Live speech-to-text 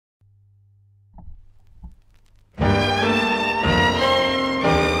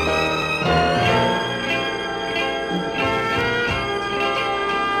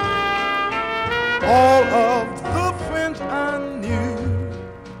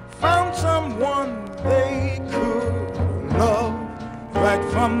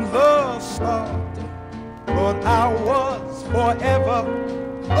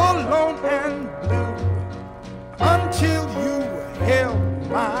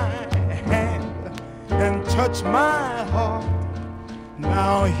my hand and touch my heart.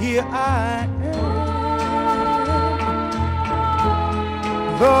 Now here I am,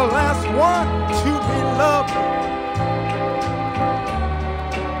 the last one to be loved,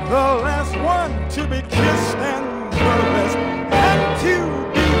 the last one to be kissed and caressed, and to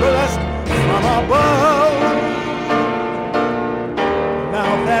be blessed from above.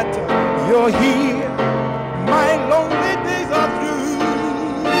 Now that you're here, my lonely days are through.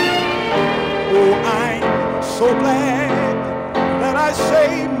 Oh, I'm so glad that I say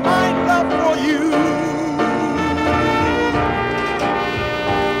my love for you.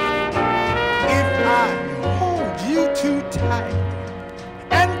 If I hold you too tight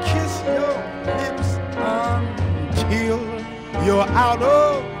and kiss your lips until you're out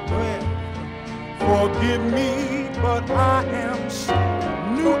of breath, forgive me, but I am so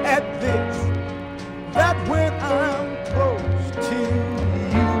new at this, that when I'm close to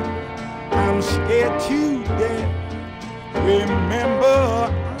you, I'm scared to death. Remember,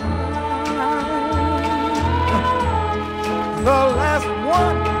 I'm the last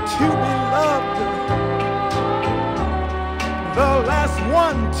one to be loved, the last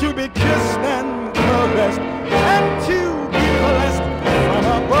one to be kissed and caressed, and to be blessed from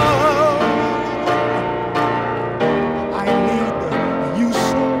above. I need you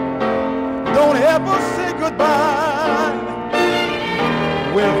so, don't ever say goodbye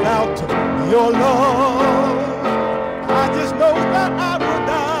without your love. I just know that I will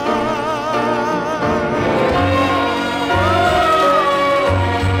die.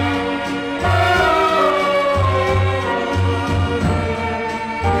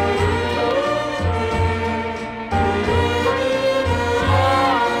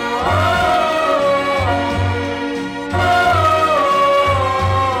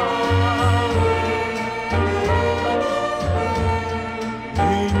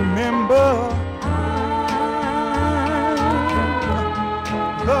 Remember,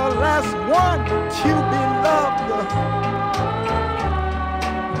 one to be loved,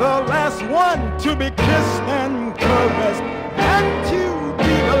 the last one to be kissed and caressed, and to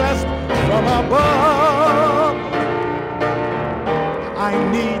be blessed from above. I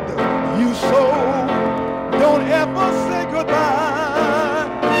need you so, don't ever say goodbye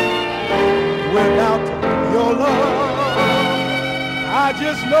without your love. I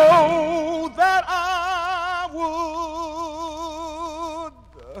just know that I would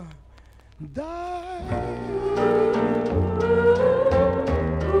die.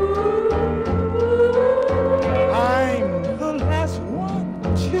 I'm the last one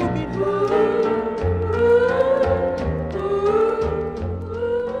to be loved.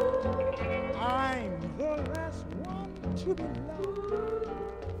 I'm the last one to be loved.